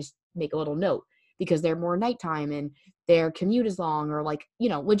up, they just make a little note because they're more nighttime and their commute is long, or like,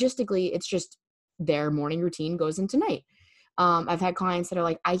 logistically, it's just their morning routine goes into night. I've had clients that are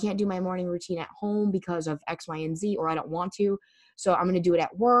like, I can't do my morning routine at home because of X, Y, and Z, or I don't want to. So I'm going to do it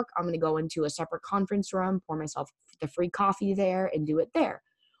at work. I'm going to go into a separate conference room, pour myself the free coffee there and do it there.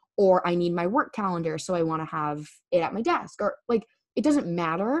 Or I need my work calendar, so I want to have it at my desk. Or like, it doesn't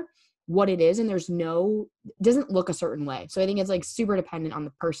matter what it is, and it doesn't look a certain way. So I think it's like super dependent on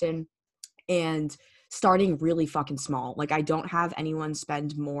the person and starting really fucking small. Like, I don't have anyone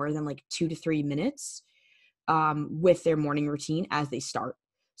spend more than like 2 to 3 minutes with their morning routine as they start.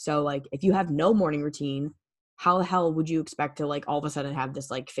 So like, if you have no morning routine, how the hell would you expect to like all of a sudden have this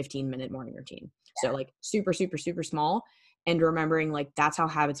like 15-minute morning routine? Yeah. So like super, super, super small. And remembering like that's how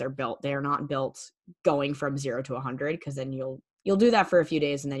habits are built. They are not built going from 0 to 100, because then you'll do that for a few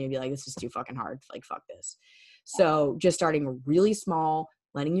days and then you'll be like, this is too fucking hard. Like, fuck this. So just starting really small,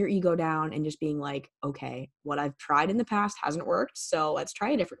 letting your ego down and just being like, okay, what I've tried in the past hasn't worked, so let's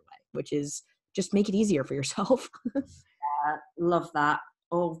try a different way, which is just make it easier for yourself. Love that.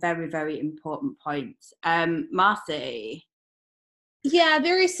 All very, very important points. Marcy. Yeah,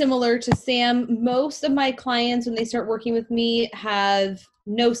 very similar to Sam. Most of my clients, when they start working with me, have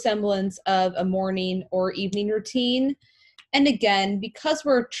no semblance of a morning or evening routine. And again, because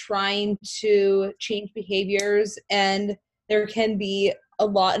we're trying to change behaviors and there can be a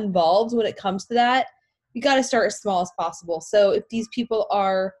lot involved when it comes to that, you got to start as small as possible. So if these people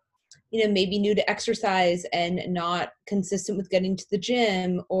are, maybe new to exercise and not consistent with getting to the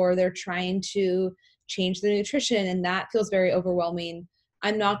gym, or they're trying to change their nutrition and that feels very overwhelming,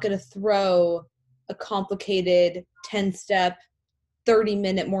 I'm not going to throw a complicated 10-step,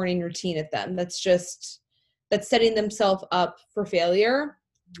 30-minute morning routine at them. That's setting themselves up for failure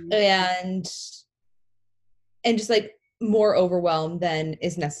and just like more overwhelmed than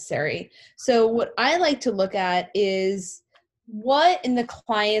is necessary. So what I like to look at is what in the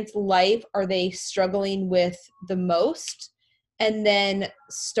client's life are they struggling with the most, and then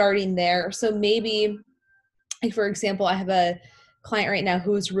starting there. So maybe, like for example, I have a client right now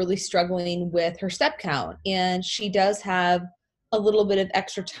who is really struggling with her step count, and she does have a little bit of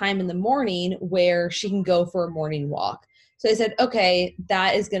extra time in the morning where she can go for a morning walk. So I said, okay,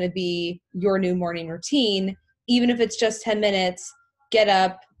 that is going to be your new morning routine. Even if it's just 10 minutes, get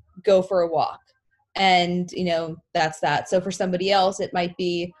up, go for a walk. And, that's that. So for somebody else, it might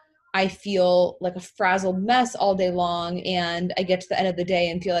be, I feel like a frazzled mess all day long and I get to the end of the day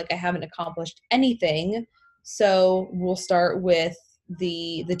and feel like I haven't accomplished anything. So we'll start with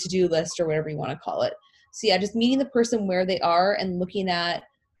the to-do list or whatever you want to call it. So yeah, just meeting the person where they are and looking at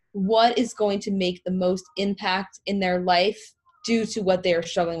what is going to make the most impact in their life due to what they are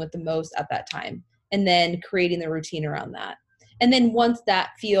struggling with the most at that time. And then creating the routine around that. And then once that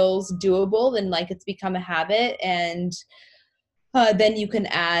feels doable, then like it's become a habit, and then you can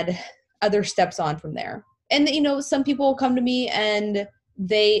add other steps on from there. And some people will come to me and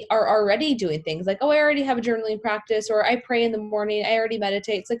they are already doing things like, oh, I already have a journaling practice, or I pray in the morning, I already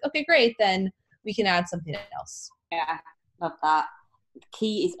meditate. It's like, okay, great. Then we can add something else. Yeah, love that. The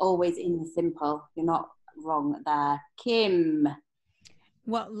key is always in the simple. You're not wrong there. Kim.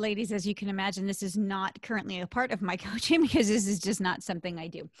 Well, ladies, as you can imagine, this is not currently a part of my coaching because this is just not something I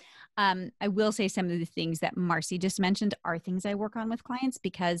do. I will say some of the things that Marcy just mentioned are things I work on with clients,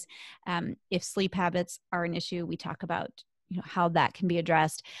 because if sleep habits are an issue, we talk about how that can be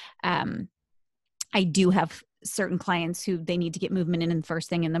addressed. I do have certain clients who they need to get movement in the first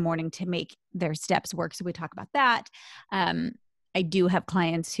thing in the morning to make their steps work. So we talk about that. I do have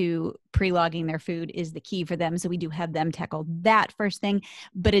clients who pre-logging their food is the key for them. So we do have them tackle that first thing,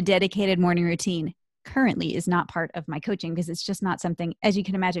 but a dedicated morning routine currently is not part of my coaching because it's just not something, as you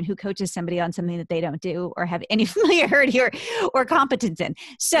can imagine, who coaches somebody on something that they don't do or have any familiarity or competence in.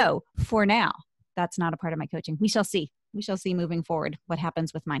 So for now, that's not a part of my coaching. We shall see. We shall see moving forward what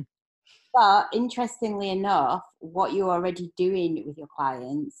happens with mine. But interestingly enough, what you're already doing with your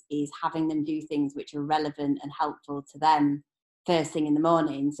clients is having them do things which are relevant and helpful to them first thing in the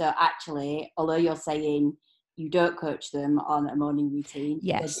morning. So actually, although you're saying you don't coach them on a morning routine,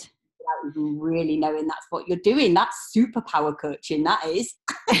 yes, without even really knowing that's what you're doing, that's superpower coaching, that is.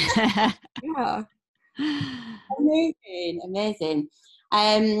 Yeah. Amazing.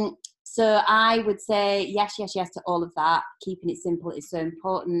 So I would say yes to all of that. Keeping it simple is so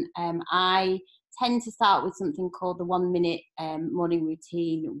important. I tend to start with something called the 1 minute morning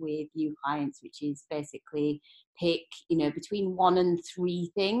routine with new clients, which is basically pick, between 1 and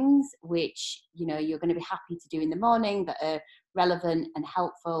 3 things which, you're going to be happy to do in the morning that are relevant and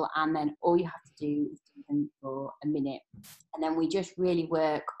helpful. And then all you have to do is do them for a minute. And then we just really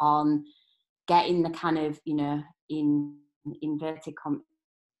work on getting the kind of, in inverted commas,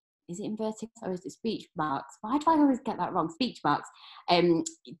 is it inverted or is it speech marks? Why do I always get that wrong? Speech marks. Do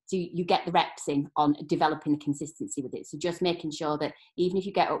you get the reps in on developing the consistency with it? So just making sure that even if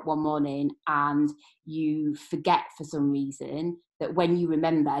you get up one morning and you forget for some reason, that when you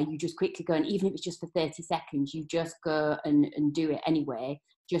remember, you just quickly go, and even if it's just for 30 seconds, you just go and do it anyway,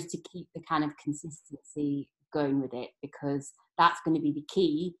 just to keep the kind of consistency going with it, because that's going to be the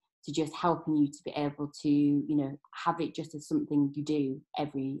key to just helping you to be able to, have it just as something you do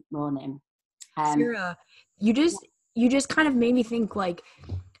every morning. Sarah, you just kind of made me think, like,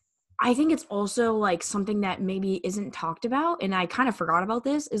 I think it's also like something that maybe isn't talked about, and I kind of forgot about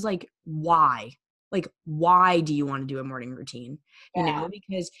this, is like, why? Like, why do you want to do a morning routine?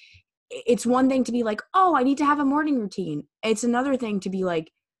 Because it's one thing to be like, oh, I need to have a morning routine. It's another thing to be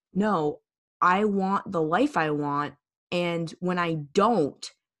like, no, I want the life I want. And when I don't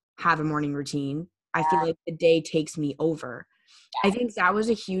have a morning routine, I feel like the day takes me over. I think that was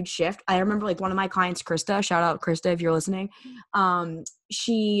a huge shift. I remember like one of my clients, Krista, shout out Krista if you're listening.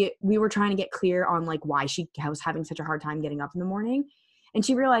 We were trying to get clear on like why she was having such a hard time getting up in the morning. And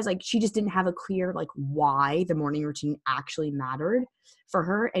she realized like she just didn't have a clear like why the morning routine actually mattered for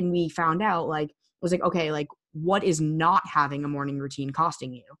her. And we found out like, it was like, okay, like what is not having a morning routine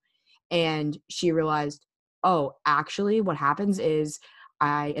costing you? And she realized, oh, actually what happens is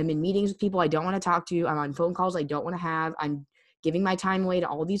I am in meetings with people I don't want to talk to. I'm on phone calls I don't want to have. I'm giving my time away to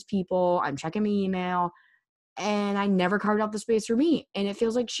all these people. I'm checking my email, and I never carved out the space for me. And it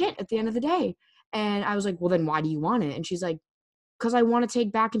feels like shit at the end of the day. And I was like, well, then why do you want it? And she's like, because I want to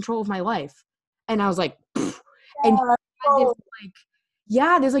take back control of my life. And I was like, pfft. And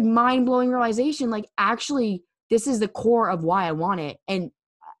there's like mind-blowing realization, like, actually, this is the core of why I want it. And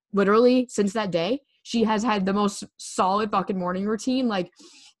literally since that day, she has had the most solid fucking morning routine. Like,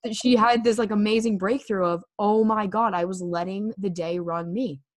 she had this like amazing breakthrough of, oh my God, I was letting the day run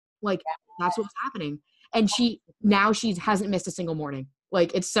me. Like, that's what's happening. And she hasn't missed a single morning.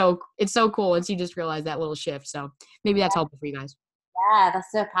 Like, it's so cool. And she just realized that little shift. So maybe that's helpful for you guys. Yeah,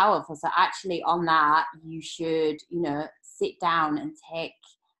 that's so powerful. So actually on that, you should, sit down and take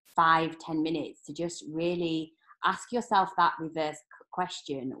 5-10 minutes to just really ask yourself that reverse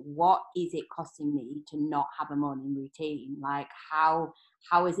question. What is it costing me to not have a morning routine? Like, how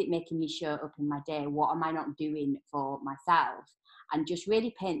is it making me show up in my day? What am I not doing for myself? And just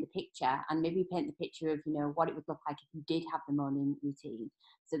really paint the picture, and maybe paint the picture of, what it would look like if you did have the morning routine,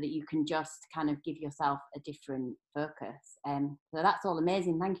 so that you can just kind of give yourself a different focus. So that's all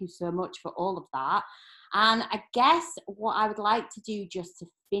amazing. Thank you so much for all of that. And I guess what I would like to do just to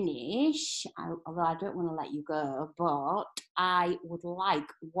finish, although I don't want to let you go, but I would like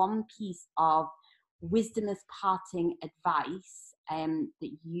one piece of wisdom as parting advice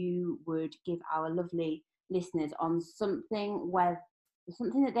that you would give our lovely listeners on something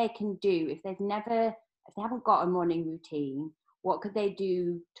that they can do if they haven't got a morning routine. What could they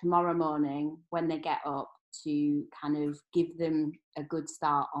do tomorrow morning when they get up to kind of give them a good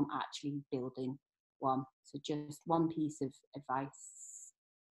start on actually building one? So just one piece of advice.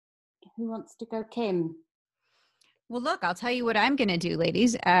 Who wants to go? Kim? Well, look, I'll tell you what I'm going to do,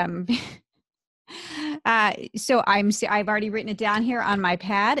 ladies. So I've already written it down here on my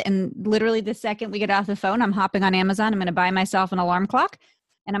pad, and literally the second we get off the phone, I'm hopping on Amazon. I'm going to buy myself an alarm clock,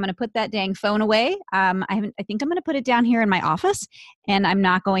 and I'm going to put that dang phone away. I think I'm going to put it down here in my office, and I'm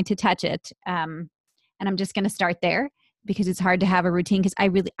not going to touch it. And I'm just going to start there, because it's hard to have a routine, because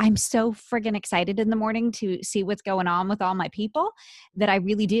I'm so friggin' excited in the morning to see what's going on with all my people, that I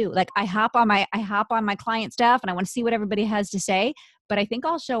really do. Like, I hop on my client stuff and I want to see what everybody has to say, but I think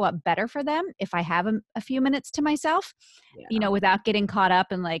I'll show up better for them if I have a few minutes to myself, without getting caught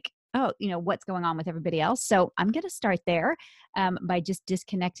up in like, oh, what's going on with everybody else. So I'm going to start there by just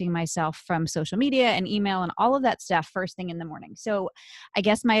disconnecting myself from social media and email and all of that stuff first thing in the morning. So I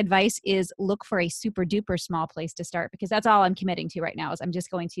guess my advice is look for a super duper small place to start, because that's all I'm committing to right now is I'm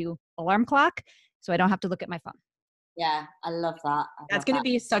just going to alarm clock so I don't have to look at my phone. Yeah, I love that. That's going to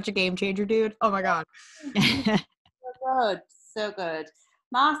be such a game changer, dude. Oh my God. So good.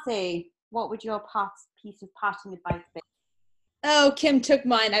 Marcy, what would your piece of parting advice be? Oh, Kim took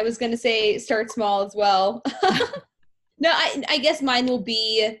mine. I was going to say start small as well. No, I guess mine will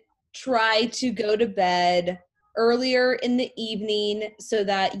be try to go to bed earlier in the evening so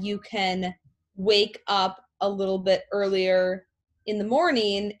that you can wake up a little bit earlier in the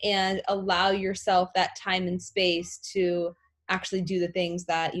morning and allow yourself that time and space to actually do the things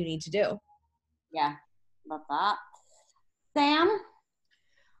that you need to do. Yeah, love that. Sam?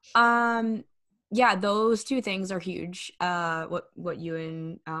 Yeah, those two things are huge. What you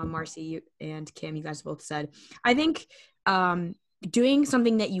and Marcy and Kim, you guys both said. I think doing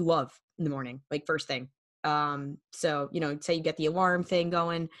something that you love in the morning, like first thing. So, say you get the alarm thing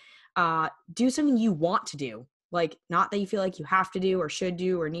going, do something you want to do. Like, not that you feel like you have to do or should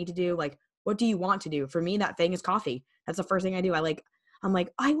do or need to do. Like, what do you want to do? For me, that thing is coffee. That's the first thing I do. I'm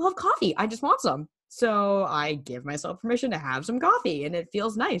like, I love coffee. I just want some. So I give myself permission to have some coffee, and it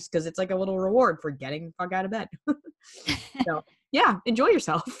feels nice because it's like a little reward for getting the fuck out of bed. So yeah, enjoy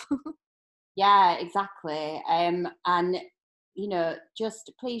yourself. Yeah, exactly. And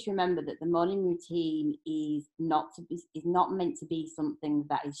just please remember that the morning routine is not meant to be something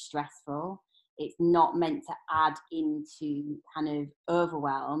that is stressful. It's not meant to add into kind of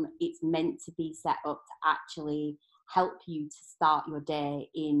overwhelm. It's meant to be set up to actually help you to start your day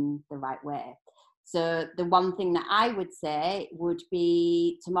in the right way. So the one thing that I would say would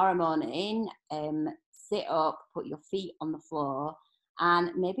be tomorrow morning, sit up, put your feet on the floor,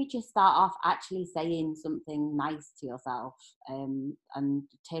 and maybe just start off actually saying something nice to yourself, and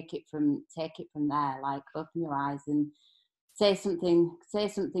take it from there. Like, open your eyes and say something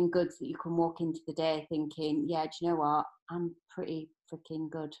good so that you can walk into the day thinking, yeah, do you know what? I'm pretty freaking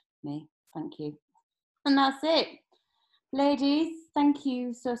good, me. Thank you. And that's it. Ladies, thank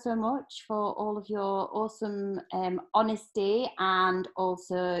you so much for all of your awesome honesty and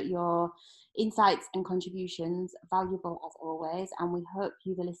also your insights and contributions. Valuable as always. And we hope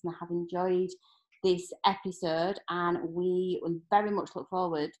you, the listener, have enjoyed this episode, and we will very much look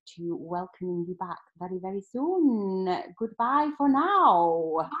forward to welcoming you back very, very soon. Goodbye for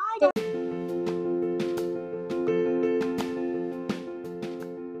now. Bye.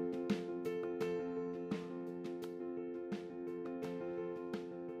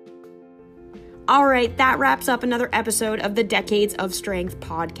 All right, that wraps up another episode of the Decades of Strength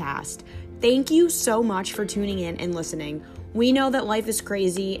podcast. Thank you so much for tuning in and listening. We know that life is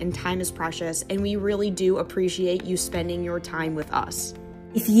crazy and time is precious, and we really do appreciate you spending your time with us.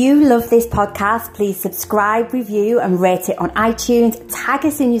 If you love this podcast, please subscribe, review, and rate it on iTunes. Tag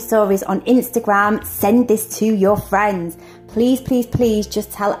us in your stories on Instagram. Send this to your friends. Please, please, please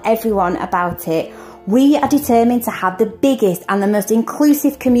just tell everyone about it. We are determined to have the biggest and the most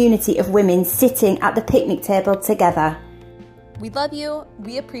inclusive community of women sitting at the picnic table together. We love you,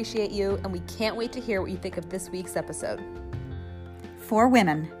 we appreciate you, and we can't wait to hear what you think of this week's episode. 4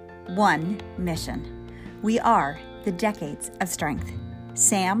 women, 1 mission. We are the Decades of Strength.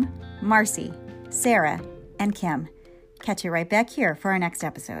 Sam, Marcy, Sarah, and Kim. Catch you right back here for our next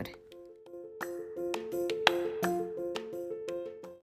episode.